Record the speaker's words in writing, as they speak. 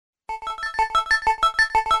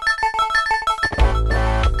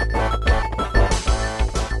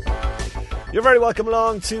You're very welcome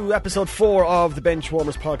along to episode 4 of the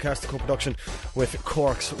BenchWarmers podcast, a co-production with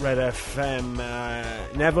Cork's Red FM.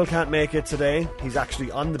 Neville can't make it today. He's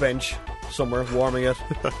actually on the bench somewhere warming it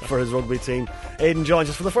for his rugby team. Aidan joins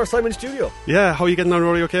us for the first time in studio. Yeah, how are you getting on,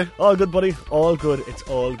 Rory? Okay? All good, buddy. All good. It's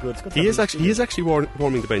all good. It's good. He is actually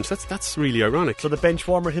warming the bench. That's really ironic. So the bench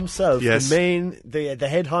warmer himself, yes. the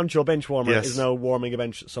head honcho bench warmer, yes. is now warming a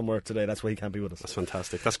bench somewhere today. That's why he can't be with us. That's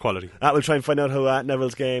fantastic. That's quality. We'll try and find out how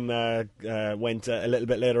Neville's game went a little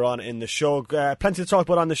bit later on in the show. Plenty to talk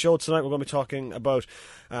about on the show tonight. We're going to be talking about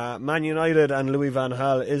Man United and Louis van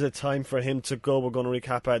Gaal. Is it time for him to go? We're going to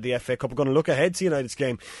recap the FA Cup. We're going to look ahead to United's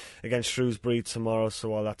game against Shrewsbury tomorrow,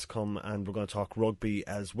 so all that to come, and we're going to talk rugby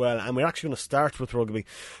as well. And we're actually going to start with rugby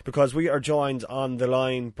because we are joined on the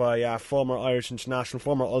line by former Irish international,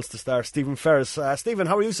 former Ulster star Stephen Ferris. Stephen,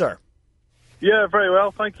 how are you, sir? Yeah, very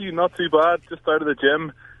well, thank you. Not too bad. Just out of the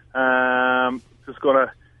gym. Just going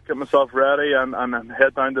to get myself ready and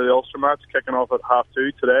head down to the Ulster match, kicking off at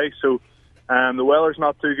 2:30 today. So the weather's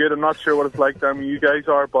not too good. I'm not sure what it's like down where you guys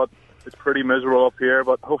are, but it's pretty miserable up here.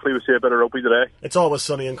 But hopefully we'll see a bit of rugby today. It's always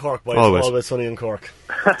sunny in Cork, boys. Always sunny in Cork.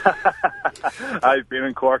 I've been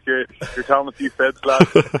in Cork. You're telling a few fibs, lad.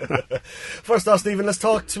 First off, Stephen, let's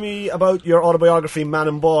talk to me about your autobiography, Man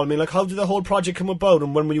and Ball. I mean, how did the whole project come about,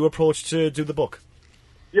 and when were you approached to do the book?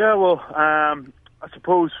 Yeah, well, I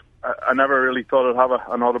suppose I never really thought I'd have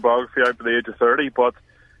an autobiography out by the age of 30, but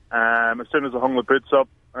as soon as I hung the boots up,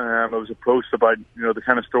 I was approached about the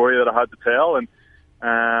kind of story that I had to tell, and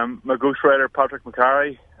my ghostwriter Patrick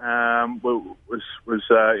McCarry was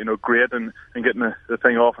great in getting the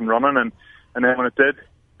thing off and running, and then when it did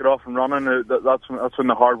get off and running, that's when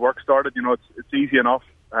the hard work started. It's easy enough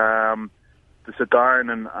to sit down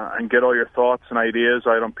and get all your thoughts and ideas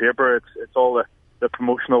out on paper. It's all the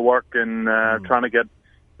promotional work and trying to get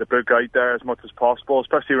the book out there as much as possible,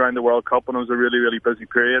 especially around the World Cup, and it was a really, really busy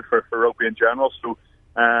period for rugby in general. So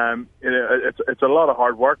it's a lot of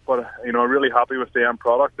hard work, but really happy with the end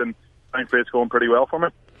product, and thankfully it's going pretty well for me.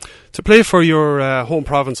 To play for your home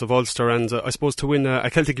province of Ulster, and I suppose to win a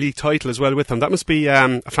Celtic League title as well with them, that must be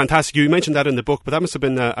fantastic. You mentioned that in the book, but that must have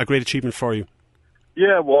been a great achievement for you.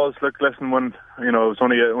 Yeah, it was. Look, listen, when I was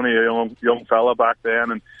only a young fella back then,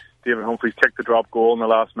 and David Humphreys kicked the drop goal in the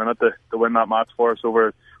last minute to win that match for us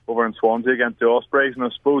over in Swansea against the Ospreys, and I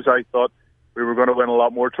suppose I thought we were going to win a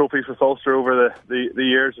lot more trophies with Ulster over the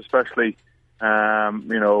years, especially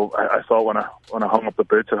I thought when I hung up the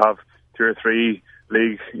boots I'd have 2 or 3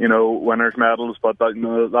 league winners medals, but that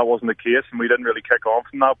wasn't the case, and we didn't really kick on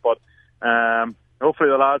from that. But hopefully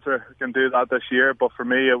the lads can do that this year. But for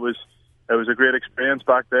me, it was a great experience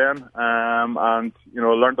back then, and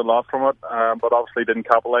learned a lot from it, but obviously didn't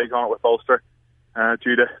capitalise on it with Ulster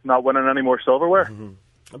due to not winning any more silverware. Mm-hmm.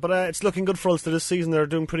 But it's looking good for Ulster this season. They're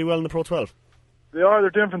doing pretty well in the Pro 12. They are.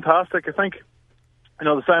 They're doing fantastic. I think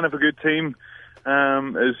the sign of a good team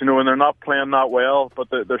is when they're not playing that well, but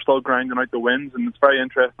they're still grinding out the wins, and it's very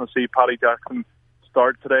interesting to see Paddy Jackson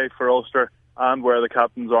start today for Ulster and wear the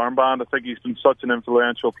captain's armband. I think he's been such an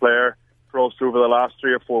influential player for Ulster over the last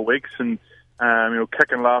 3 or 4 weeks, and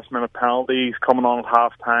kicking last minute penalties, coming on at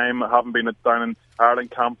half time, having been down in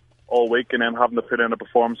Ireland camp all week, and then having to put in a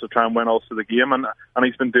performance to try and win Ulster the game, and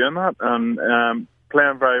he's been doing that and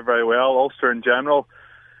playing very, very well. Ulster in general,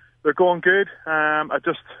 they're going good. I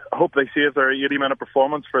hope they save their 80-minute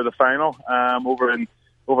performance for the final over in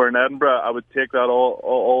Edinburgh. I would take that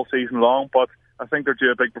all season long, but I think they're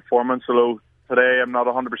due a big performance, although today I'm not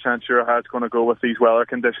 100% sure how it's going to go with these weather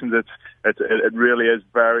conditions. It really is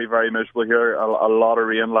very, very miserable here. A lot of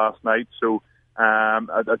rain last night, so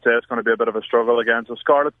I'd say it's going to be a bit of a struggle against a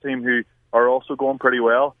Scarlet's team who are also going pretty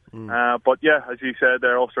well. But yeah, as you said,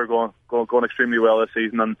 they're also going extremely well this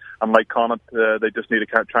season, and like Connacht, they just need to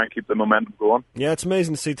try and keep the momentum going. Yeah, it's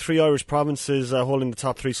amazing to see 3 Irish provinces holding the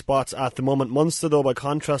top 3 spots at the moment. Munster, though, by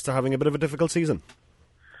contrast, are having a bit of a difficult season.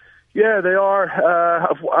 Yeah, they are.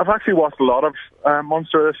 I've actually watched a lot of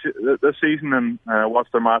Munster this season, and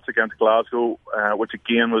watched their match against Glasgow, which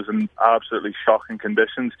again was in absolutely shocking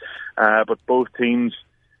conditions. But both teams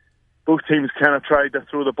kind of tried to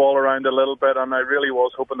throw the ball around a little bit, and I really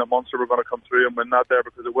was hoping that Munster were going to come through and win that there,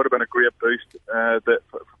 because it would have been a great boost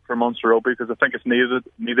for Munster rugby, because I think it's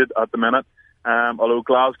needed at the minute. Although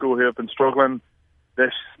Glasgow, who have been struggling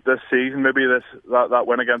this season, maybe that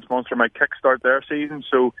win against Munster might kickstart their season.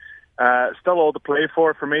 So still all to play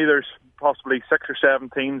for. For me, there's possibly 6 or 7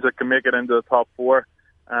 teams that can make it into the top 4.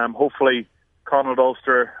 Hopefully Connacht,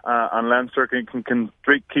 Ulster and Leinster can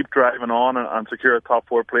keep driving on and secure a top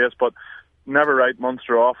 4 place, but never write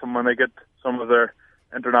Munster off. And when they get some of their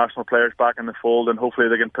international players back in the fold, and hopefully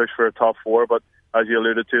they can push for a top 4. But as you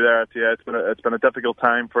alluded to there, it's been a difficult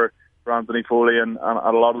time for Anthony Foley, and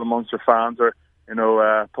a lot of the Munster fans are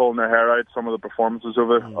pulling their hair out some of the performances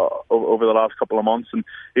over the last couple of months, and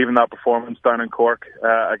even that performance down in Cork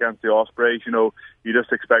against the Ospreys. You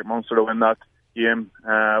just expect Munster to win that game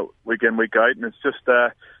week in, week out, and it's just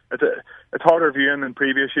it's harder viewing than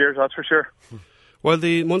previous years, that's for sure. Well,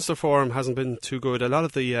 the Munster form hasn't been too good. A lot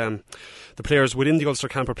of the players within the Ulster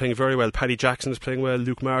camp are playing very well. Paddy Jackson is playing well.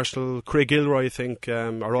 Luke Marshall, Craig Gilroy, I think,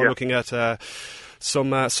 are all looking at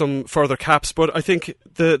some further caps. But I think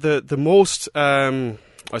the most, I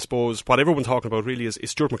suppose, what everyone's talking about really is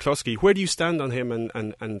Stuart McCluskey. Where do you stand on him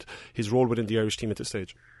and his role within the Irish team at this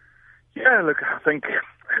stage? Yeah, look, I think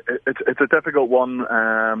it's a difficult one.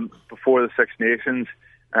 Before the Six Nations,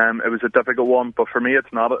 it was a difficult one, but for me,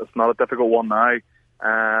 it's not a difficult one now.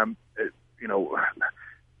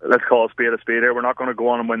 Let's call a spade here. We're not going to go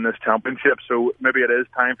on and win this championship, so maybe it is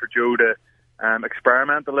time for Joe to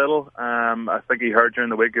experiment a little. I think he heard during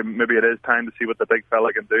the week, maybe it is time to see what the big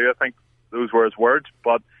fella can do. I think those were his words.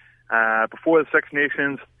 But before the Six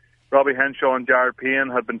Nations, Robbie Henshaw and Jared Payne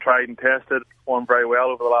had been tried and tested, performed very well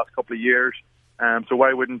over the last couple of years. So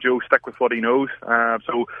why wouldn't Joe stick with what he knows?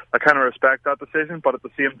 So I kind of respect that decision, but at the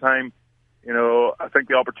same time, I think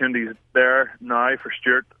the opportunity is there now for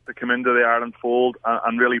Stuart to come into the Ireland fold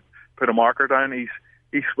and really put a marker down. He's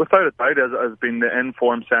without a doubt has been the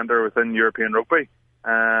in-form centre within European rugby.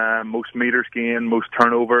 Most metres gained, most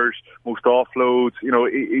turnovers, most offloads.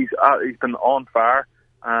 He's been on fire,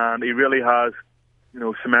 and he really has,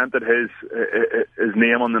 cemented his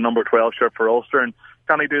name on the number 12 shirt for Ulster. And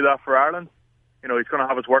can he do that for Ireland? He's going to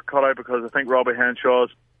have his work cut out, because I think Robbie Henshaw's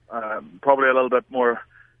probably a little bit more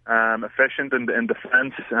efficient in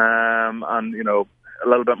defence, and a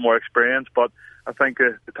little bit more experienced. But I think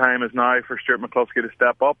the time is now for Stuart McCluskey to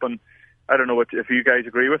step up. And I don't know if you guys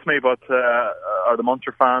agree with me, but are the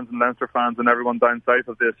Munster fans and Leinster fans and everyone down south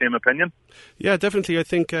of the same opinion? Yeah, definitely. I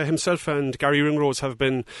think himself and Gary Ringrose have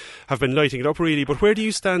been lighting it up really. But where do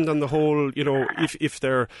you stand on the whole?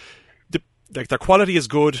 If their quality is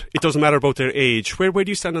good, it doesn't matter about their age. Where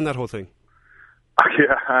do you stand on that whole thing?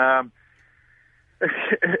 Yeah,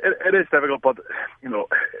 it is difficult, but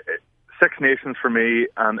Six Nations for me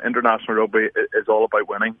and international rugby is all about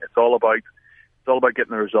winning. It's all about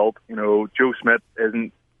getting the result. Joe Smith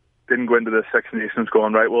didn't go into the Six Nations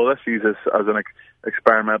going, right, well, let's use this as an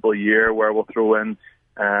experimental year where we'll throw in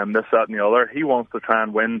this, that and the other. He wants to try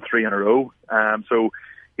and win 3 in a row. So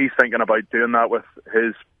he's thinking about doing that with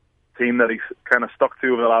his team that he's kind of stuck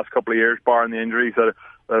to over the last couple of years, barring the injuries that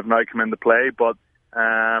have now come into play. But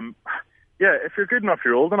if you're good enough,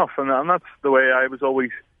 you're old enough, and that's the way I was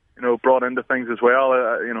always brought into things as well.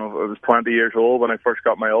 I was 20 years old when I first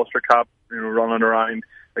got my Ulster cap, running around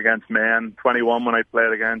against men. 21 when I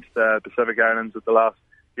played against Pacific Islands at the last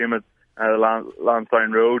game at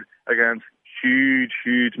Lansdowne Road against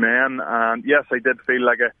huge men. And yes, I did feel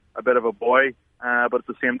like a bit of a boy, but at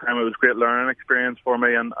the same time it was a great learning experience for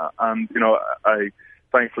me, and I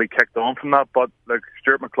thankfully kicked on from that. But like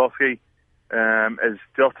Stuart McCluskey is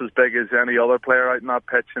just as big as any other player out in that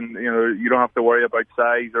pitch, and you don't have to worry about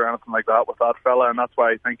size or anything like that with that fella, and that's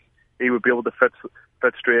why I think he would be able to fit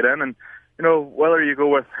straight in. And whether you go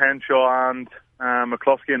with Henshaw and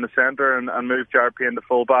McCluskey in the centre and move Jared Payne to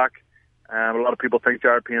full back, a lot of people think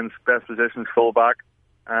Jared Payne's best position is full back.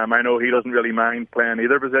 I know he doesn't really mind playing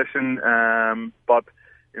either position, but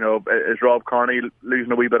is Rob Kearney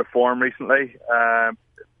losing a wee bit of form recently?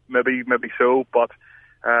 Maybe so, but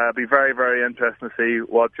be very, very interesting to see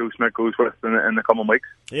what Joe Smith goes with in the coming weeks.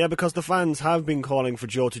 Yeah, because the fans have been calling for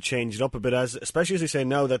Joe to change it up a bit, especially as you say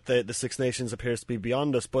now that the Six Nations appears to be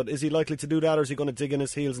beyond us. But is he likely to do that, or is he going to dig in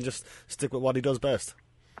his heels and just stick with what he does best?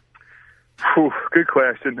 Good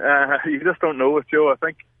question. You just don't know with Joe. I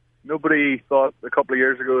think nobody thought a couple of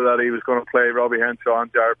years ago that he was going to play Robbie Henshaw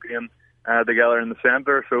and Jared Payne together in the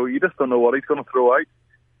centre, so you just don't know what he's going to throw out.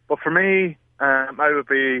 But for me, I'd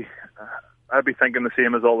be thinking the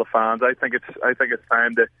same as all the fans. I think it's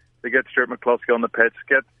time to get Stuart McCluskey on the pitch,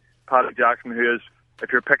 get Paddy Jackson, who is,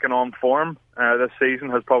 if you're picking on form this season,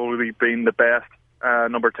 has probably been the best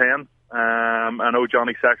number 10. I know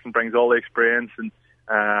Johnny Sexton brings all the experience and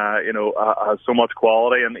has so much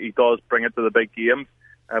quality, and he does bring it to the big games.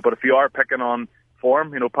 But if you are picking on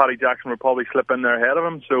form, Paddy Jackson will probably slip in there ahead of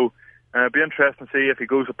him. So it'd be interesting to see if he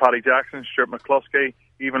goes with Paddy Jackson, Stuart McCluskey.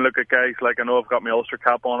 Even look at guys like, I know I've got my Ulster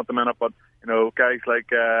cap on at the minute, but guys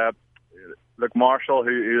like Marshall,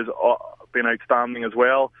 who has been outstanding as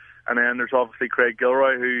well. And then there's obviously Craig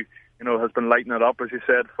Gilroy, who has been lighting it up, as you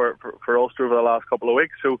said, for Ulster over the last couple of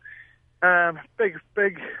weeks. So big.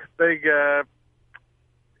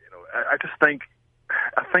 I just think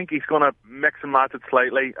I think he's going to mix and match it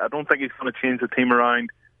slightly. I don't think he's going to change the team around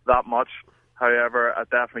that much. However, I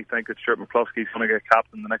definitely think that Stuart McCluskey's going to get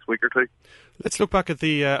captain the next week or two. Let's look back at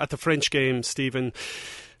the French game, Stephen.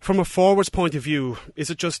 From a forwards point of view, is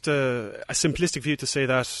it just a simplistic view to say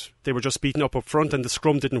that they were just beaten up front and the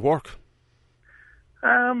scrum didn't work?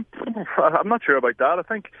 I'm not sure about that. I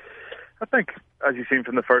think, as you've seen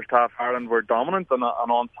from the first half, Ireland were dominant and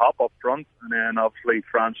on top up front, and then obviously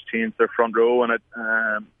France changed their front row, and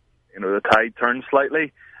the tide turned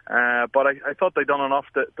slightly. But I thought they'd done enough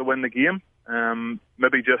to win the game.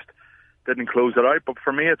 Maybe just didn't close it out. But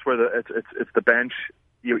for me, it's where it's the bench.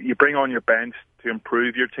 You bring on your bench to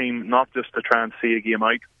improve your team, not just to try and see a game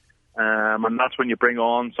out. And that's when you bring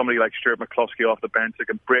on somebody like Stuart McCluskey off the bench that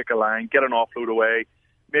can break a line, get an offload away,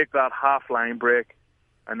 make that half line break,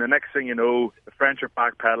 and the next thing you know, the French are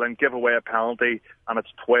backpedaling, give away a penalty, and it's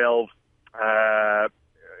 12-5,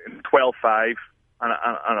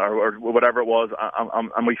 or whatever it was,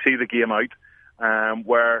 and we see the game out,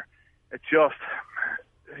 where it just,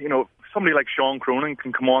 somebody like Sean Cronin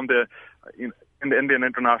can come on in the Indian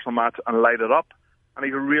international match and light it up, and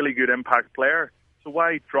he's a really good impact player. So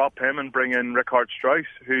why drop him and bring in Richard Strauss,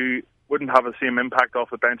 who wouldn't have the same impact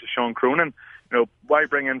off the bench as Sean Cronin? Why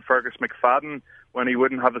bring in Fergus McFadden when he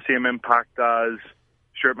wouldn't have the same impact as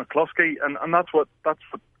Stuart McCluskey? And that's what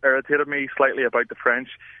irritated me slightly about the French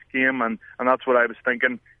game, and that's what I was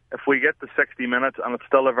thinking. If we get to 60 minutes and it's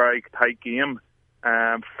still a very tight game,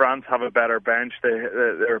 France have a better bench.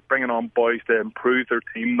 They're bringing on boys to improve their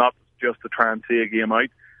team, not just to try and see a game out.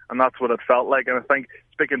 And that's what it felt like. And I think,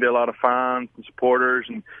 speaking to a lot of fans and supporters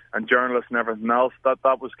and journalists and everything else, that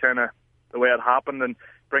was kind of the way it happened. And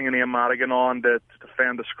bringing Ian Madigan on to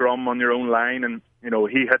defend the scrum on your own line, and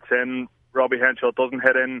he hits in, Robbie Henshaw doesn't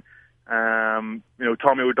hit in.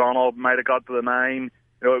 Tommy O'Donnell might have got to the 9.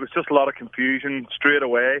 It was just a lot of confusion straight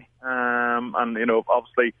away. And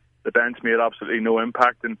obviously the bench made absolutely no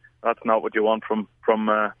impact, and that's not what you want from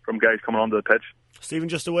guys coming onto the pitch. Stephen,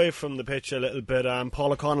 just away from the pitch a little bit,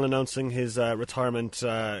 Paul O'Connell announcing his retirement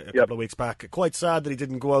a couple of weeks back. Quite sad that he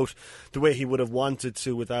didn't go out the way he would have wanted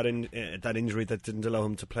to with that injury that didn't allow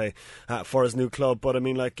him to play for his new club. But I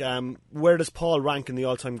mean, where does Paul rank in the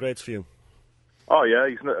all-time greats for you? Oh yeah,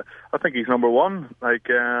 I think he's number one.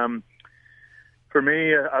 For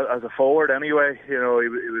me, as a forward anyway, he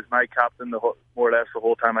was my captain more or less the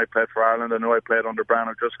whole time I played for Ireland. I know I played under Brian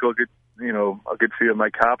O'Driscoll, a good few of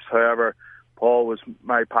my caps. However, Paul was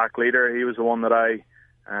my pack leader. He was the one that I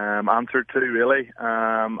answered to, really.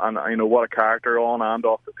 And what a character on and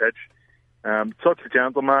off the pitch. Such a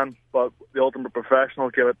gentleman, but the ultimate professional.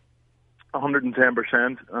 Give it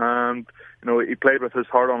 110%. And he played with his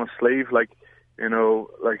heart on his sleeve, like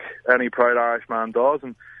any proud Irishman does.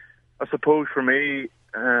 And I suppose for me,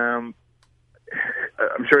 I'm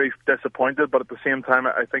sure he's disappointed, but at the same time,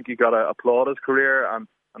 I think you got to applaud his career and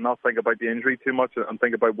not think about the injury too much and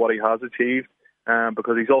think about what he has achieved,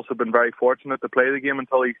 because he's also been very fortunate to play the game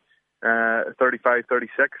until he's 35,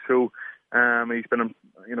 36. So he's been in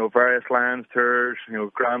various Lions tours,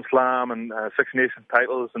 Grand Slam and Six Nations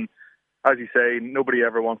titles, and as you say, nobody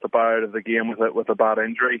ever wants to bow out of the game with a bad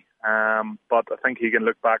injury. But I think he can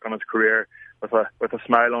look back on his career with a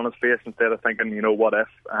smile on his face instead of thinking, what if?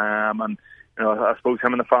 And I suppose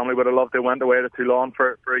him and the family would have loved to went away to Toulon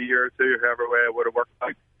for a year or two, however way it would have worked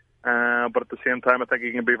out. But at the same time, I think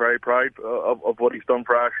he can be very proud of what he's done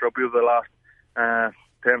for Irish rugby over the last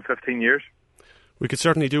 10, 15 years. We could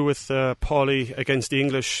certainly do with Paulie against the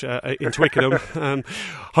English in Twickenham.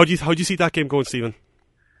 How do you see that game going, Stephen?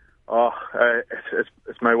 Oh,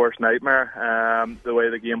 it's my worst nightmare. The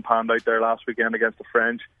way the game panned out there last weekend against the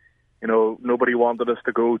French. Nobody wanted us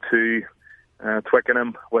to go to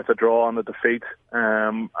Twickenham with a draw and a defeat,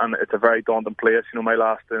 and it's a very daunting place. My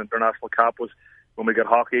last international cap was when we got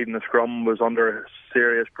hockeyed and the scrum was under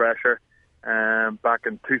serious pressure back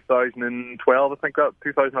in 2012, I think that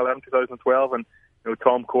 2011, 2012, and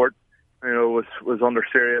Tom Court was under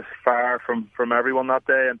serious fire from everyone that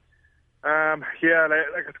day, and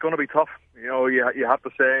it's going to be tough. You have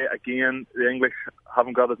to say again, the English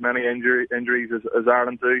haven't got as many injuries as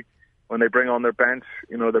Ireland do. When they bring on their bench,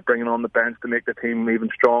 they're bringing on the bench to make the team even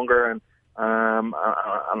stronger, and I'm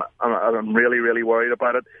really, really worried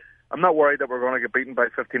about it. I'm not worried that we're going to get beaten by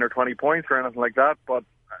 15 or 20 points or anything like that, but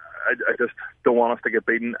I just don't want us to get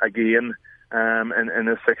beaten again in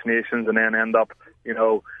the Six Nations and then end up,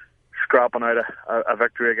 scrapping out a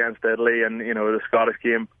victory against Italy, and the Scottish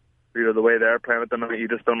game. The way they're playing at the minute, you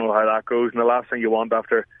just don't know how that goes. And the last thing you want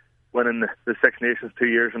after winning the Six Nations 2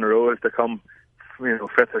 years in a row is to come,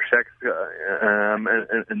 fifth or sixth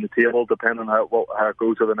in the table, depending on how it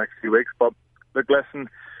goes over the next few weeks. But look, listen,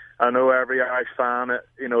 I know every Irish fan,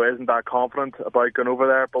 isn't that confident about going over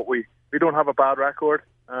there, but we don't have a bad record,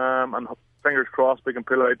 and fingers crossed we can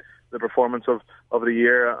pull out the performance of the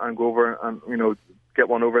year and go over and get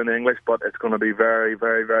one over in the English, but it's going to be very,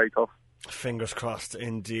 very, very tough. Fingers crossed,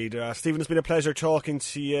 indeed. Stephen, it's been a pleasure talking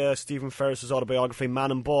to you. Stephen Ferris's autobiography,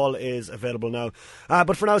 Man and Ball, is available now.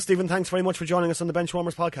 But for now, Stephen, thanks very much for joining us on the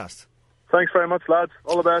Benchwarmers podcast. Thanks very much, lads.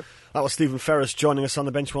 All the best. That was Stephen Ferris joining us on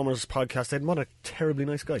the Benchwarmers podcast. Ed, what a terribly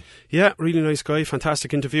nice guy. Yeah, really nice guy.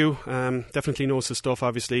 Fantastic interview. Definitely knows his stuff,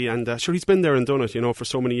 obviously. And sure, he's been there and done it, for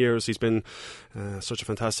so many years. He's been such a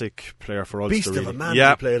fantastic player for Ulster. Beast of a man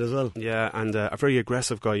to play it as well. Yeah, and a very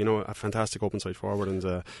aggressive guy, a fantastic open side forward,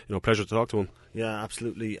 and pleasure to talk to him. Yeah,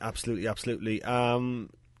 absolutely.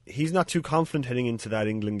 He's not too confident heading into that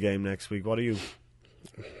England game next week. What are you?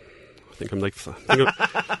 I think I'm like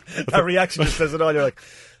that reaction just says it all. You're like,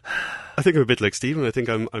 I think I'm a bit like Stephen. I think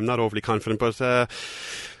I'm not overly confident, but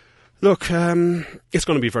look, it's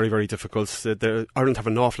going to be very, very difficult. Ireland have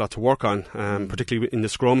an awful lot to work on, particularly in the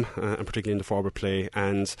scrum and particularly in the forward play.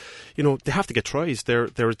 And they have to get tries. They're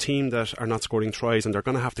a team that are not scoring tries, and they're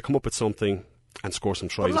going to have to come up with something and score some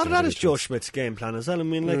tries. A lot of that is Joe Schmidt's game plan as well. I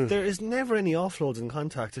mean, there is never any offloads in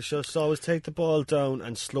contact. It's just always take the ball down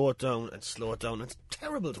and slow it down and slow it down. It's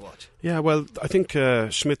terrible to watch. Yeah, well, I think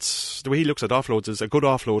Schmidt's, the way he looks at offloads is a good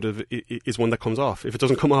offload is one that comes off. If it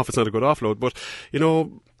doesn't come off, it's not a good offload. But,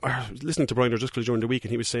 listening to Brian O'Driscoll during the week, and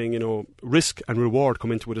he was saying, risk and reward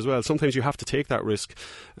come into it as well. Sometimes you have to take that risk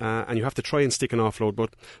and you have to try and stick an offload.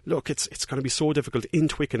 But look, it's going to be so difficult in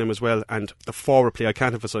Twickenham as well. And the forward play, I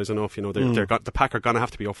can't emphasise enough, the pack are going to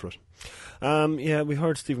have to be up for it. Yeah, we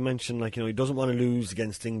heard Stephen mention, he doesn't want to lose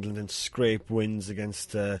against England and scrape wins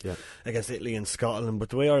against Italy and Scotland. But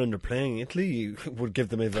the way Ireland are playing, Italy would give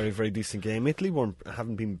them a very, very decent game. Italy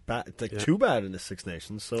haven't been too bad in the Six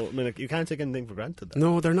Nations. So, you can't take anything for granted.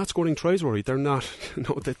 No, they're not scoring tries, Rory. They're not.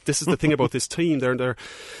 This is the thing about this team.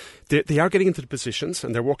 They are getting into the positions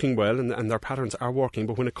and they're working well, and their patterns are working.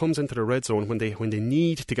 But when it comes into the red zone, when they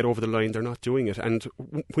need to get over the line, they're not doing it. And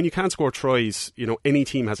when you can't score tries, any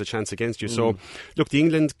team has a chance against you. So, look, the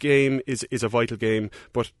England game is a vital game.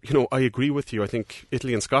 But I agree with you. I think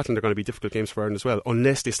Italy and Scotland are going to be difficult games for Ireland as well,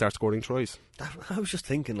 unless they start scoring tries. I was just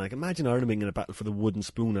thinking, imagine Ireland being in a battle for the wooden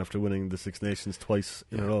spoon after winning the Six Nations twice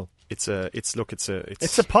in a row. It's a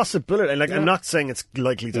possibility. I'm not saying it's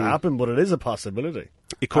likely to happen, but it is a possibility.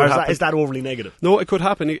 It could happen. Is that overly negative? No, it could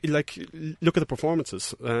happen. Look at the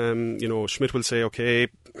performances. Schmidt will say, okay,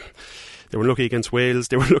 they were lucky against Wales,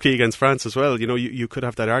 they were lucky against France as well. You could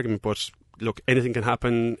have that argument, but look, anything can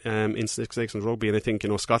happen in Six Nations rugby, and I think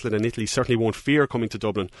Scotland and Italy certainly won't fear coming to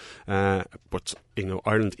Dublin. But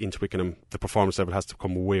Ireland in Twickenham, the performance level has to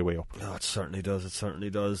come way, way up. Oh, it certainly does.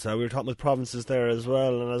 We were talking about provinces there as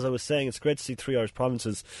well, and as I was saying, it's great to see three Irish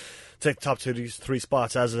provinces take the top three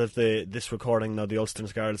spots as of this recording. Now the Ulster and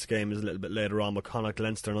Scarlets game is a little bit later on, but Connacht,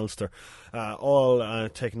 Leinster and Ulster all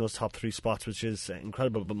taking those top three spots, which is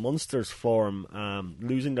incredible. But Munster's form,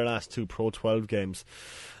 losing their last two Pro 12 games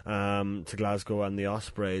to Glasgow and the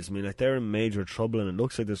Ospreys, they're in major trouble, and it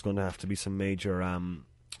looks like there's going to have to be some major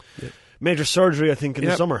major surgery, I think, in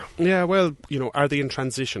the summer. Yeah, well, are they in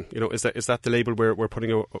transition? Is that the label we're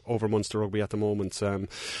putting over Munster rugby at the moment?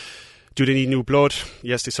 Do they need new blood?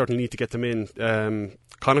 Yes, they certainly need to get them in.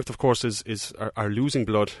 Connacht, of course, are losing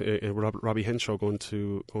blood. Robbie Henshaw going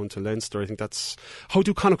to Leinster. I think that's. How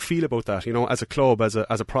do Connacht feel about that? As a club, as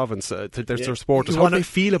a province, their supporters. How do they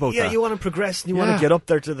feel about that? Yeah, you want to progress and you want to get up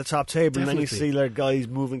there to the top table, and then you see their guys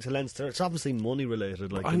moving to Leinster. It's obviously money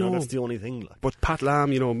related. I know that's the only thing. But Pat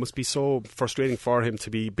Lam, must be so frustrating for him to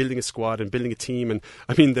be building a squad and building a team. And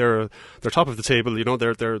they're top of the table.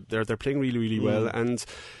 They're playing really, really well. And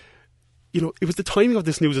it was the timing of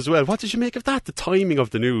this news as well. What did you make of that? The timing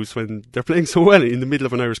of the news when they're playing so well in the middle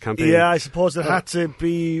of an Irish campaign. Yeah, I suppose it had to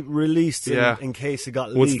be released in case it got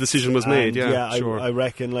leaked. Once the decision was made, sure. I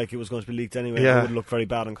reckon it was going to be leaked anyway. It would look very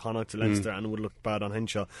bad on Connacht to Leinster, and it would look bad on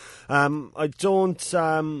Henshaw. I don't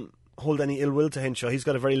hold any ill will to Henshaw. He's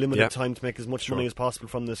got a very limited time to make as much money as possible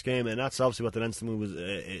from this game, and that's obviously what the Leinster move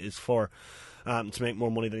is for. To make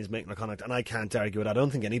more money than he's making at Connacht, and I can't argue with that. I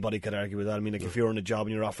don't think anybody could argue with that. If you're in a job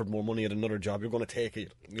and you're offered more money at another job, you're going to take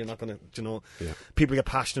it. You're not going to, People get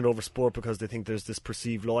passionate over sport because they think there's this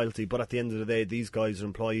perceived loyalty, but at the end of the day, these guys are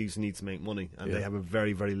employees who need to make money, and they have a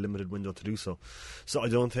very, very limited window to do so. So I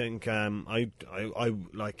don't think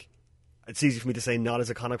it's easy for me to say not as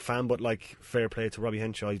a Connacht fan, but like fair play to Robbie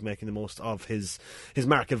Henshaw. He's making the most of his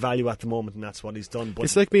market value at the moment, and that's what he's done. But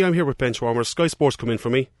it's like me, I'm here with Benchwarmers. Sky Sports come in for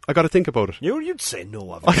me. I got to think about it. You'd say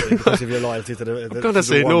no, obviously, because of your loyalty to the I'm going to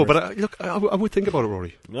say no, but I would think about it,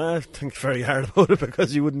 Rory. I think very hard about it,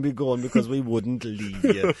 because you wouldn't be going, because we wouldn't leave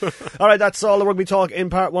you. All right, that's all the rugby talk in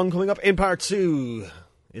part 1. Coming up in part 2,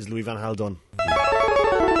 is Louis van Gaal done?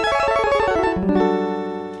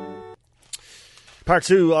 Part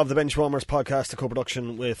 2 of the Benchwarmers podcast, a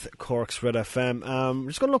co-production with Cork's Red FM. We're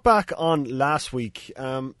just going to look back on last week.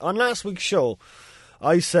 On last week's show,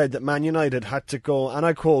 I said that Man United had to go, and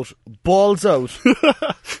I quote, balls out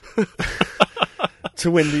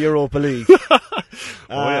to win the Europa League.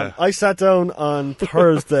 I sat down on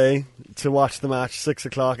Thursday to watch the match, 6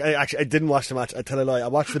 o'clock. I didn't watch the match, I tell a lie. I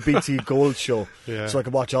watched the BT Gold show, so I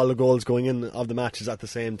could watch all the goals going in of the matches at the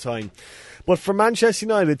same time. But for Manchester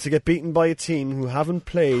United to get beaten by a team who haven't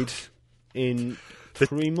played in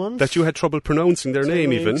 3 months... That you had trouble pronouncing their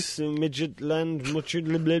name, even. Midgetland,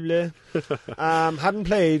 hadn't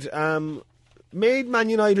played... made Man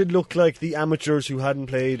United look like the amateurs who hadn't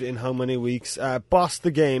played in how many weeks. Bossed the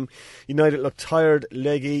game. United looked tired,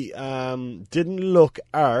 leggy, didn't look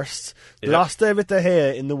arsed. Yep. Lost David De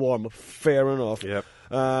Gea in the warm-up, fair enough. Yep.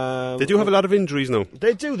 They do have a lot of injuries now.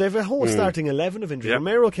 They do. They have a whole starting 11 of injuries. Yep.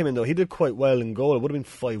 Romero came in, though. He did quite well in goal. It would have been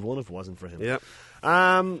 5-1 if it wasn't for him. Yep.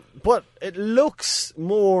 But it looks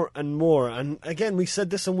more and more, and again, we said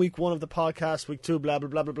this in week 1 of the podcast, week 2, blah, blah,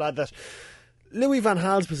 blah, blah, blah, that Louis van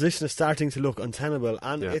Gaal's position is starting to look untenable,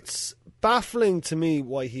 and it's baffling to me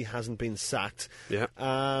why he hasn't been sacked,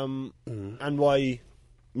 and why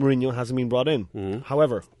Mourinho hasn't been brought in.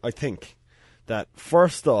 However, I think that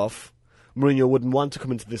first off, Mourinho wouldn't want to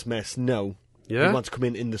come into this mess now. He'd want to come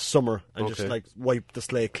in the summer and just like wipe the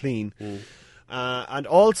slate clean. And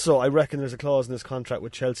also, I reckon there's a clause in his contract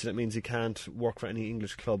with Chelsea that means he can't work for any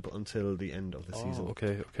English club until the end of the season.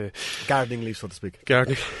 Okay. Gardening leave, so to speak.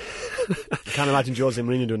 Gardening. I can't imagine Jose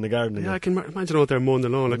Mourinho doing the gardening. Yeah, I can imagine out there mowing the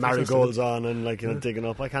lawn. Like marigolds on and digging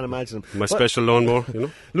up. I can't imagine him. My special lawnmower,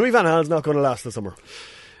 Louis van Gaal's not going to last the summer.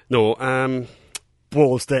 No.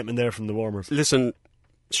 Bold statement there from the Warmers. Listen,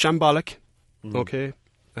 shambolic,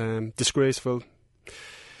 disgraceful,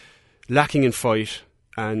 lacking in fight,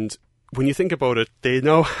 and when you think about it, they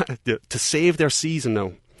now, to save their season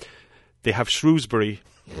now, they have Shrewsbury,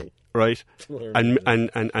 right, and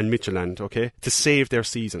Midtjylland, okay, to save their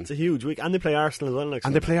season. It's a huge week, and they play Arsenal as well next week.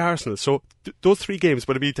 And they play Arsenal, so those 3 games,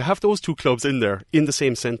 but I mean, to have those 2 clubs in there, in the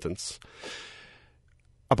same sentence,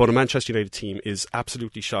 about a Manchester United team is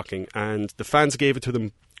absolutely shocking, and the fans gave it to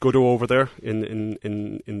them good over there in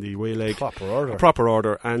the away leg. Proper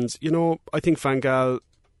order, and, I think Van Gaal...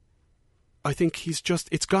 I think he's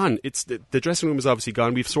it's gone. It's the dressing room is obviously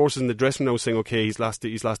gone. We've sources in the dressing room now saying, okay, he's lost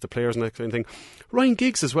the players and that kind of thing. Ryan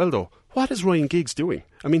Giggs as well, though. What is Ryan Giggs doing?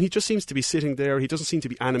 I mean, he just seems to be sitting there. He doesn't seem to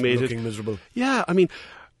be animated. Looking miserable. Yeah, I mean...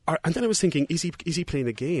 And then I was thinking, is he playing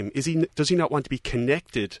a game? Does he not want to be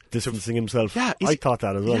connected? Distancing himself. Yeah, I thought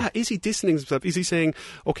that as well. Yeah, is he distancing himself? Is he saying,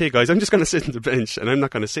 okay guys, I'm just going to sit on the bench and I'm not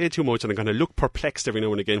going to say too much and I'm going to look perplexed every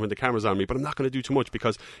now and again when the camera's on me, but I'm not going to do too much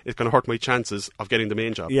because it's going to hurt my chances of getting the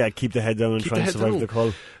main job. Yeah, keep the head down and try and survive the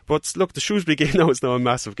call. But look, the Shrewsbury game now is now a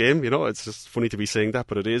massive game, it's just funny to be saying that,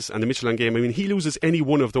 but it is. And the Midtjylland game, I mean, he loses any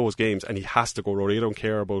one of those games and he has to go, Rory. I don't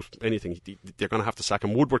care about anything. They're going to have to sack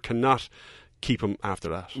him. Woodward cannot keep him after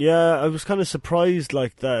that. Yeah, I was kind of surprised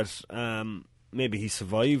like that. Maybe he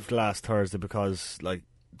survived last Thursday because like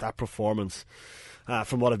that performance,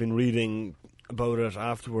 from what I've been reading about it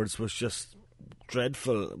afterwards, was just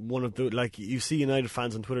dreadful. One of the you see United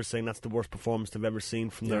fans on Twitter saying that's the worst performance they've ever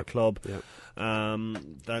seen from their club.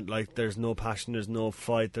 That there's no passion, there's no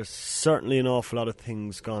fight. There's certainly an awful lot of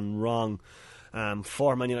things gone wrong.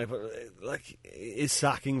 For Man United, but is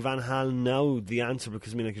sacking Van Gaal now the answer?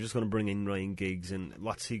 Because you're just going to bring in Ryan Giggs, and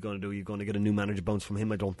what's he going to do? You're going to get a new manager bounce from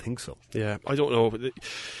him? I don't think so. Yeah, I don't know.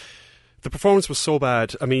 The performance was so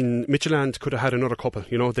bad. I mean, Midtjylland could have had another couple.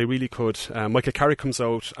 They really could. Michael Carrick comes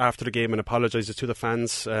out after the game and apologises to the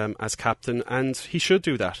fans as captain, and he should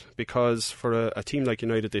do that because for a team like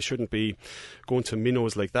United, they shouldn't be going to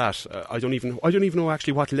minnows like that. I don't even know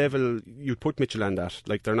actually what level you'd put Midtjylland at.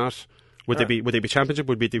 They're not. Would they be Championship?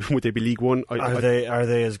 Would they be League One? Are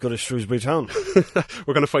they as good as Shrewsbury Town?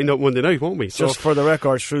 We're going to find out Monday night, won't we? Just for the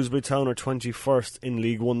record, Shrewsbury Town are 21st in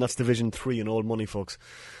League One. That's Division 3 in old money, folks.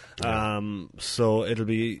 So it'll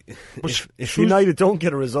be if United don't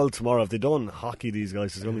get a result tomorrow, if they don't hockey these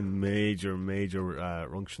guys, there's going to be major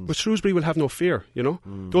runctions. But Shrewsbury will have no fear,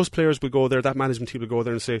 Those players will go there, that management team will go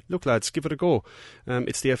there and say, look lads, give it a go.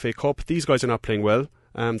 It's the FA Cup, these guys are not playing well,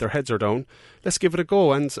 Their heads are down. Let's give it a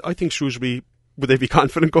go. And I think Shrewsbury, would they be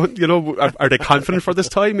confident going, are they confident for this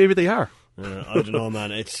tie? Maybe they are. I don't know,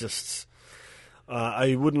 man. It's just,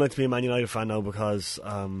 I wouldn't like to be a Man United fan now because,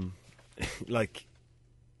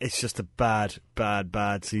 it's just a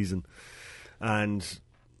bad season. And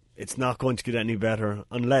it's not going to get any better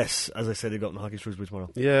unless, as I said, they go out and hockey Shrewsbury tomorrow.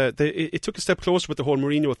 Yeah, it took a step closer with the whole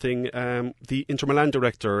Mourinho thing. The Inter Milan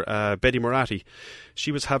director, Betty Moratti,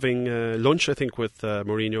 she was having lunch, I think, with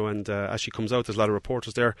Mourinho, and as she comes out, there's a lot of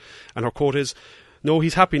reporters there, and her quote is, "No,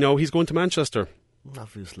 he's happy now, he's going to Manchester."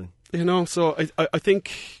 Obviously. So I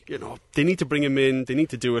think, they need to bring him in, they need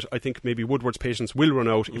to do it. I think maybe Woodward's patience will run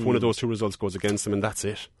out if one of those two results goes against him, and that's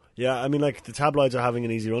it. Yeah, I mean, the tabloids are having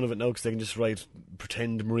an easy run of it now because they can just write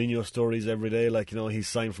pretend Mourinho stories every day. He's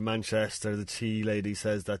signed for Manchester. The tea lady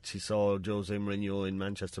says that she saw Jose Mourinho in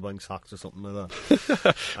Manchester buying socks or something like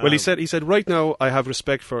that. Well, he said, right now I have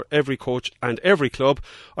respect for every coach and every club.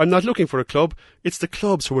 I'm not looking for a club. It's the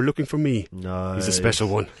clubs who are looking for me. Nice. He's a special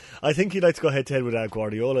one. I think he'd like to go head to head with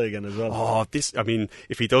Guardiola again as well. Oh,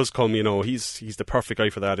 if he does come, he's the perfect guy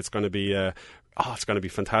for that. It's going to be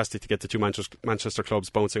fantastic to get the two Manchester clubs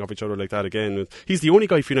bouncing off each other like that again. He's the only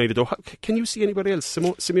guy for United, though. Can you see anybody else?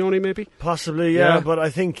 Simeone, maybe? Possibly, yeah. But I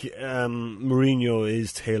think Mourinho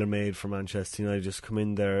is tailor-made for Manchester United. Just come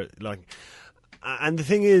in there, and the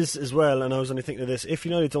thing is, as well, and I was only thinking of this, if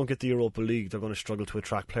United don't get the Europa League, they're going to struggle to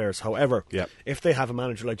attract players. However, if they have a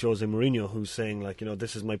manager like Jose Mourinho who's saying,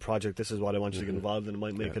 this is my project, this is what I want you to get involved in, it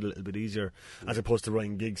might make it a little bit easier, as opposed to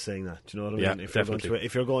Ryan Giggs saying that. Do you know what I mean?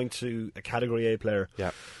 If you're going to a Category A player,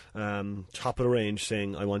 top of the range,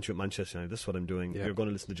 saying, I want you at Manchester United, this is what I'm doing, you're going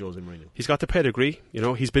to listen to Jose Mourinho. He's got the pedigree,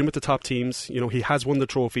 he's been with the top teams, he has won the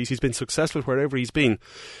trophies, he's been successful wherever he's been.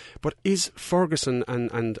 But is Ferguson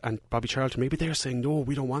and Bobby Charlton, maybe they're saying, no,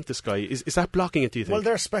 we don't want this guy. Is that blocking it, do you think? Well,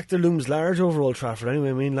 their spectre looms large over Old Trafford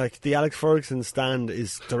anyway. I mean, the Alex Ferguson stand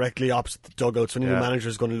is directly opposite the dugout, so any new manager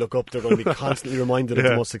is going to look up, they're going to be constantly reminded of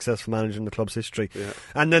the most successful manager in the club's history.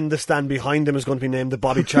 And then the stand behind them is going to be named the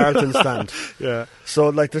Bobby Charlton stand.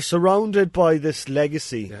 So, they're surrounded by this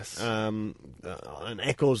legacy and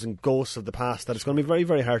echoes and ghosts of the past that it's going to be very,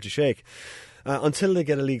 very hard to shake. Until they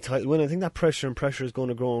get a league title win, I think that pressure is going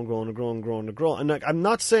to grow and grow and grow and grow and grow. And I'm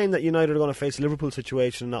not saying that United are going to face a Liverpool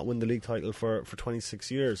situation and not win the league title for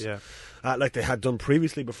 26 years, like they had done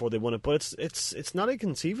previously before they won it. But it's not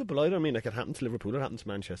inconceivable either. I mean, it happened to Liverpool, it happened to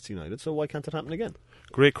Manchester United, so why can't it happen again?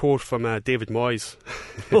 Great quote from David Moyes.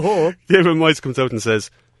 David Moyes comes out and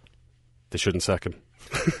says, they shouldn't sack him.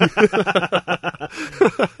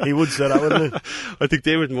 He would say that, wouldn't he? I think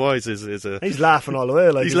David Moyes is a... He's laughing all the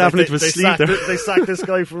way. He's laughing into his sleeve there. They sacked this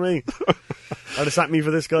guy for me. Or they sacked me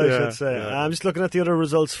for this guy, I should say. I'm just looking at the other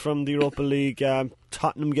results from the Europa League.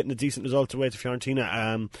 Tottenham getting a decent result away to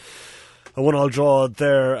Fiorentina. A 1-1 draw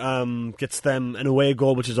there gets them an away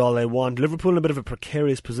goal, which is all they want. Liverpool in a bit of a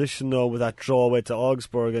precarious position, though, with that draw away to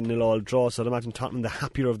Augsburg and 0-0 draw. So I'd imagine Tottenham the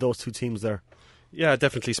happier of those two teams there. Yeah,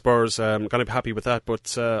 definitely Spurs. Going to be happy with that.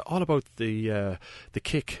 But all about the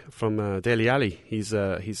kick from Dele Alli. He's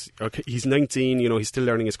 19. He's still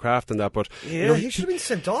learning his craft and that. But he should have been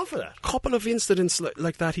sent off for that. Couple of incidents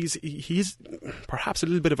like that. He's perhaps a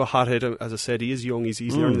little bit of a hothead. As I said, he is young. He's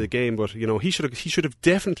learning the game. But he should have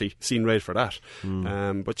definitely seen red for that.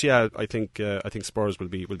 But yeah, I think Spurs will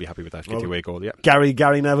be happy with that. Get the away goal. Yeah. Gary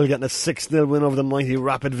Neville getting a 6-0 win over the mighty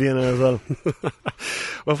Rapid Vienna as well.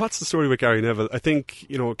 Well, what's the story with Gary Neville? I think,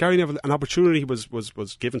 Gary Neville, an opportunity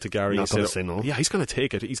was given to Gary. Not going to say no. Yeah, he's going to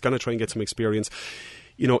take it. He's going to try and get some experience.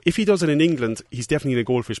 If he does it in England, he's definitely in a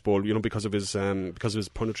goldfish bowl, because of his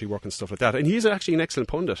punditry work and stuff like that. And he's actually an excellent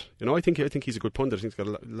pundit. I think he's a good pundit. I think he's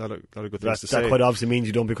got a lot of good things to say. That quite obviously means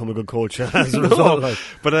you don't become a good coach as a result.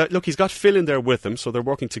 But look, he's got Phil in there with him, so they're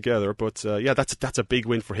working together. But that's a big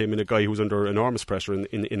win for him, in a guy who's under enormous pressure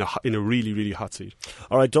in a really, really hot seat.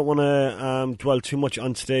 All right, don't want to dwell too much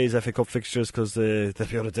on today's FA Cup fixtures because they'll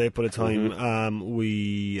be out of date by the time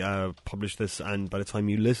we publish this and by the time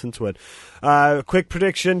you listen to it. Quick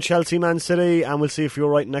prediction. Chelsea, Man City, and we'll see if you're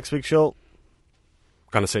right next week's show.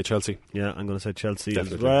 Going to say Chelsea. Yeah, I'm going to say Chelsea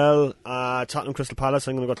Definitely. as well. Tottenham, Crystal Palace,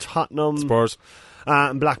 I'm going to go Tottenham. Spurs.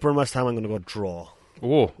 And Blackburn, West Ham, I'm going to go draw.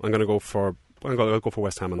 Oh, I'm going to go for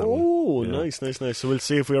West Ham on that one. Oh, nice. So we'll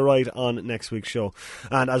see if we're right on next week's show.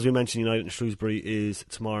 And as we mentioned, United and Shrewsbury is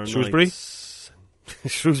tomorrow night. Shrewsbury?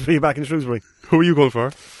 Shrewsbury, back in Shrewsbury. Who are you going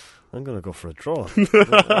for? I'm going to go for a draw.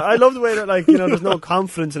 I love the way that, there's no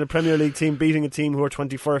confidence in a Premier League team beating a team who are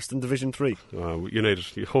 21st in Division 3.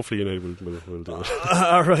 Hopefully United will do it.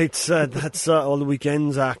 All right, that's all the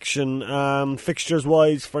weekend's action.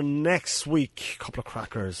 Fixtures-wise for next week, a couple of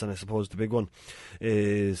crackers, and I suppose the big one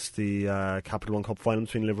is the Capital One Cup final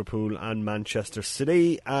between Liverpool and Manchester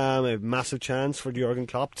City. A massive chance for Jurgen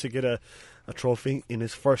Klopp to get a trophy in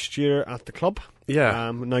his first year at the club.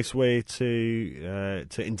 Yeah. Nice way to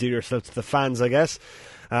endear yourself to the fans, I guess.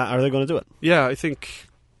 Are they going to do it? Yeah, I think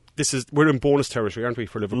we're in bonus territory, aren't we,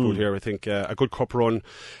 for Liverpool here? I think a good cup run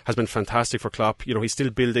has been fantastic for Klopp. He's still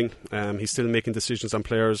building. He's still making decisions on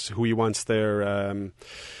players who he wants there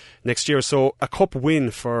next year. So a cup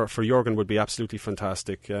win for Jurgen would be absolutely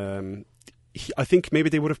fantastic. I think maybe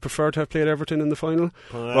they would have preferred to have played Everton in the final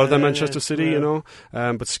rather than Manchester City,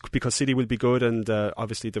 but because City will be good, and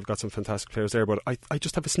obviously they've got some fantastic players there. But I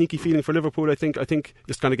just have a sneaky feeling for Liverpool. I think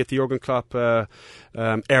it's going to get the Jurgen Klopp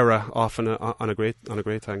era off on a great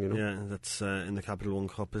thing. Yeah, that's in the Capital One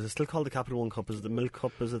Cup. Is it still called the Capital One Cup? Is it the Milk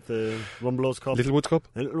Cup? Is it the Rumbelows Cup? Littlewoods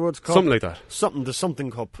Cup, something like that. The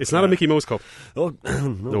something cup. It's not a Mickey Mouse Cup. Oh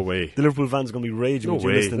no way! The Liverpool fans are going to be raging. No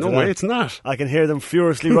way! No way! It's not. I can hear them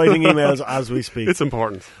furiously writing emails as we speak. It's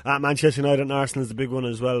important. Manchester United and Arsenal is the big one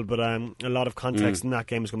as well, but a lot of context in that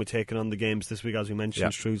game is going to be taken on the games this week, as we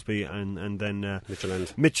mentioned, Shrewsbury and then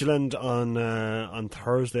Midtjylland on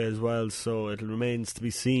Thursday as well. So it remains to be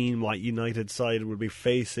seen what United side will be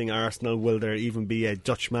facing Arsenal. Will there even be a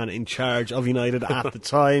Dutchman in charge of United at the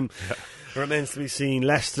time? It remains to be seen.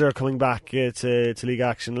 Leicester coming back to league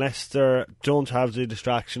action. Leicester don't have the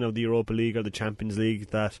distraction of the Europa League or the Champions League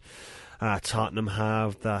that Tottenham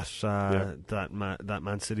have, that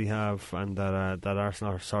Man City have, and that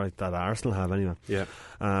Arsenal have anyway. Yeah.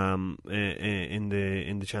 In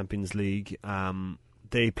the Champions League,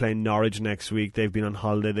 they play Norwich next week. They've been on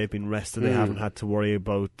holiday. They've been rested. They haven't had to worry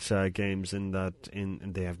about games and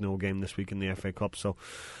they have no game this week in the FA Cup. So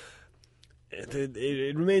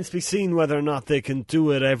it remains to be seen whether or not they can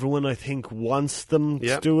do it. Everyone, I think, wants them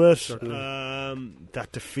to do it. That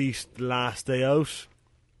defeat last day out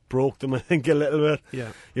broke them, I think, a little bit. Yeah.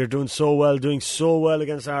 You're doing so well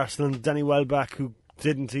against Arsenal. Danny Welbeck, who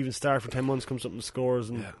didn't even start for 10 months, comes up and scores.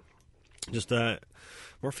 And just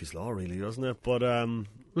Murphy's Law, really, doesn't it? But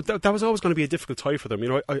that was always going to be a difficult tie for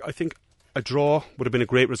them. I think a draw would have been a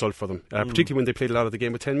great result for them, particularly when they played a lot of the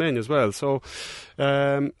game with 10 men as well. So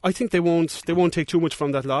I think they won't take too much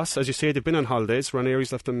from that loss. As you say, they've been on holidays.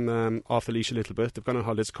 Ranieri's left them off the leash a little bit. They've gone on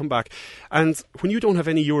holidays, come back. And when you don't have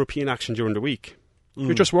any European action during the week,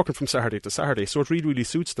 you're just working from Saturday to Saturday, so it really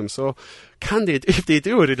suits them. So if they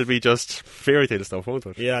do it, it'll be just fairy tale stuff, won't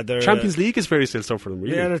it? Yeah, Champions League is fairy tale stuff for them,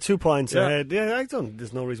 really. Yeah, they're 2 points ahead. Yeah,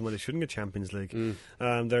 there's no reason why they shouldn't get Champions League.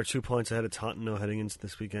 They're 2 points ahead of Tottenham heading into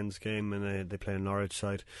this weekend's game, and they play a Norwich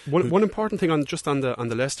side. One important thing on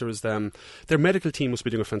the Leicester is their medical team must be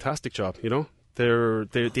doing a fantastic job,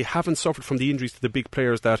 They haven't suffered from the injuries to the big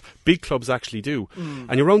players that big clubs actually do.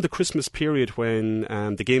 And around the Christmas period, when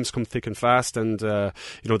the games come thick and fast, and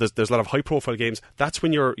there's a lot of high profile games, that's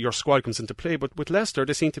when your squad comes into play. But with Leicester,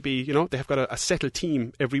 they seem to be, they have got a settled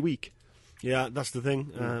team every week. Yeah, that's the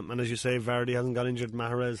thing. And as you say, Vardy hasn't got injured,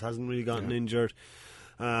 Mahrez hasn't really gotten injured.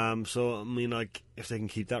 So, I mean, if they can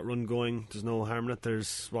keep that run going, there's no harm in it.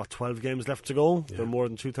 There's, 12 games left to go. Yeah. They're more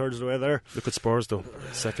than 2/3 of the way there. Look at Spurs, though.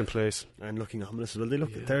 Second place. And looking ominous as well.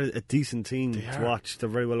 They're a decent team to watch. They're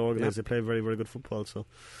very well organised. They play very, very good football. So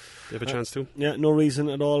they have a chance too. Yeah, no reason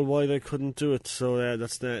at all why they couldn't do it. So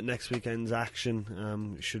that's the next weekend's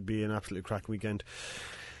action. Should be an absolutely cracking weekend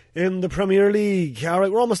in the Premier League. All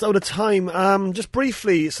right, we're almost out of time. Just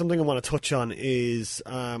briefly, something I want to touch on is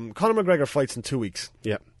Conor McGregor fights in 2 weeks.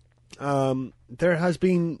 Yeah. There has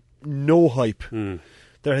been no hype.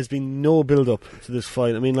 There has been no build-up to this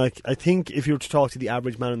fight. I mean, I think if you were to talk to the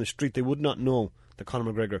average man on the street, they would not know that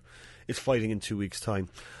Conor McGregor is fighting in 2 weeks' time.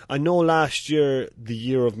 I know last year, the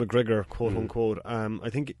year of McGregor, quote-unquote, I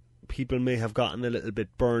think people may have gotten a little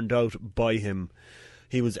bit burned out by him.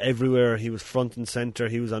 He was everywhere. He was front and centre.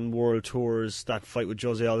 He was on world tours. That fight with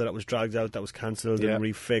Jose Aldo that was dragged out, that was cancelled and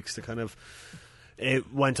refixed.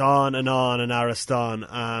 It went on in Ariston.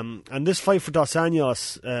 And this fight for Dos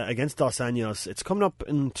Anjos, against Dos Anjos, it's coming up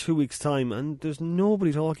in 2 weeks' time, and there's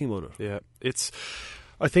nobody talking about it. Yeah,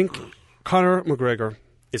 I think Conor McGregor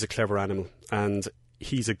is a clever animal, and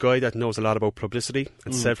he's a guy that knows a lot about publicity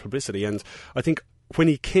and self-publicity. And I think when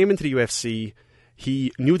he came into the UFC,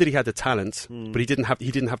 he knew that he had the talent, but he didn't have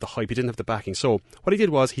the hype, he didn't have the backing. So what he did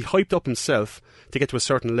was he hyped up himself to get to a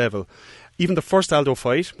certain level. Even the first Aldo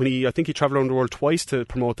fight, I think he travelled around the world twice to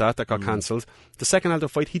promote that got cancelled. The second Aldo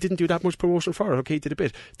fight, he didn't do that much promotion for it. Okay, he did a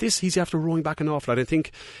bit. This, he's after rowing back an awful lot. I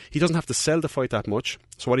think he doesn't have to sell the fight that much.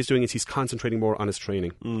 So what he's doing is he's concentrating more on his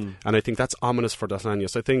training. And I think that's ominous for Dos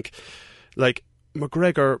Anjos. I think, like,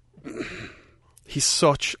 McGregor, he's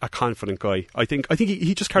such a confident guy. I think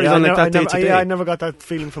he just carries on like that day to day. Yeah, I never got that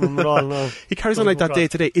feeling from him at all. No. He carries on like that day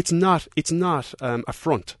to day. It's not a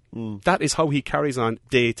front. That is how he carries on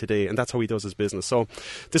day to day, and that's how he does his business. So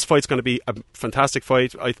this fight's going to be a fantastic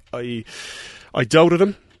fight. I doubted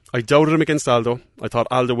him. I doubted him against Aldo. I thought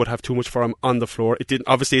Aldo would have too much for him on the floor. It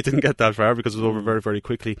didn't get that far because it was over very, very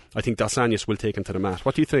quickly. I think Dos Anjos will take him to the mat.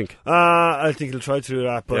 What do you think? I think he'll try to do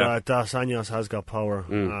that, but Dos Anjos has got power.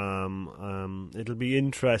 It'll be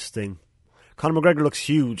interesting. Conor McGregor looks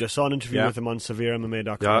huge. I saw an interview with him on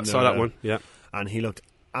SevereMMA.com. Yeah, I saw that one. Yeah, and he looked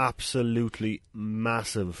absolutely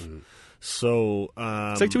massive. So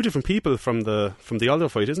it's like two different people from the Aldo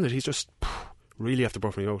fight, isn't it? He's just really have to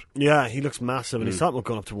buff me out. Yeah, he looks massive, and he's talking about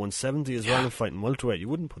going up to 170 as well and fighting welterweight. You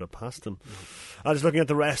wouldn't put it past him. I was looking at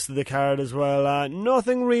the rest of the card as well.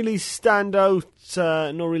 Nothing really stand out.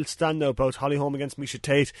 No real standout bouts. Holly Holm against Misha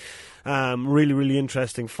Tate. Really, really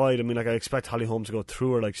interesting fight. I mean, like, I expect Holly Holm to go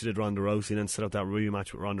through her like she did Ronda Rousey, and then set up that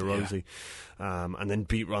rematch with Ronda Rousey, and then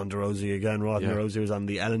beat Ronda Rousey again. Ronda Rousey was on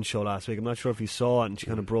the Ellen show last week. I'm not sure if you saw it, and she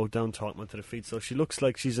kind of broke down talking about to the feet. So she looks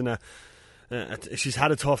like she's in a. She's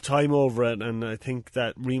had a tough time over it, and I think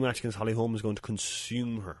that rematch against Holly Holm is going to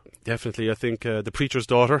consume her. Definitely. I think the preacher's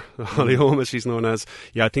daughter, Holly Holm, as she's known as,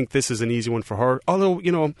 I think this is an easy one for her. Although,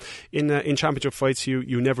 in championship fights,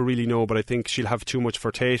 you never really know, but I think she'll have too much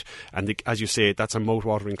for Tate, and as you say, that's a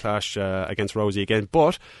mouth-watering clash against Rousey again.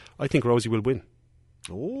 But I think Rousey will win.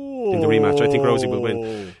 Oh. In the rematch, I think Rousey will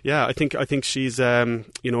win. Yeah, I think she's,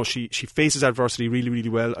 she faces adversity really, really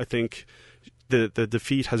well. I think the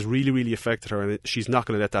defeat has really, really affected her, and she's not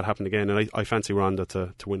going to let that happen again. And I fancy Ronda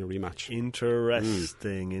to win a rematch.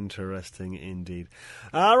 Interesting indeed.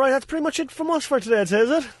 All right, that's pretty much it from us for today, is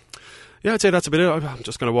it? Yeah, I'd say that's a bit it. I'm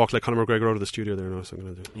just going to walk like Conor McGregor out of the studio there now, so I'm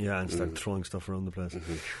going to do. Yeah, and start throwing stuff around the place.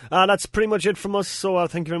 That's pretty much it from us, so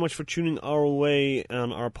thank you very much for tuning our way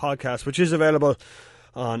on our podcast, which is available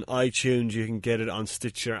on iTunes. You can get it on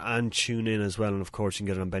Stitcher and TuneIn as well, and of course you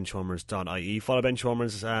can get it on BenchWarmers.ie. Follow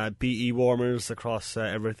BenchWarmers, BE Warmers across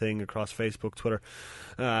everything, across Facebook, Twitter,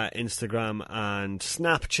 Instagram and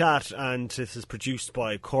Snapchat. And this is produced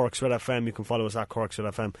by Cork's Red FM. You can follow us at Cork's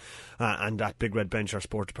Red FM and at Big Red Bench, our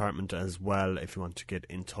sport department, as well, if you want to get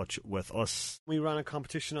in touch with us. We ran a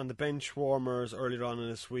competition on the Bench Warmers earlier on in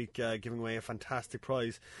this week, giving away a fantastic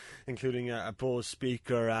prize, including a Bose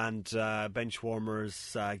speaker and Bench Warmers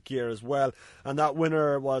gear as well, and that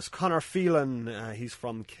winner was Conor Phelan. He's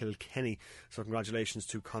from Kilkenny, so congratulations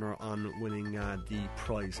to Conor on winning the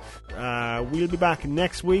prize. We'll be back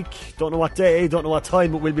next week. Don't know what day, don't know what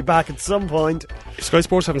time, but we'll be back at some point. If Sky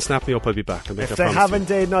Sports haven't snapped me up, I'll be back. If they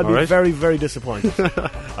haven't, I'll be very, very disappointed.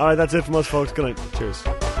 Alright, that's it from us, folks. Good night. Cheers.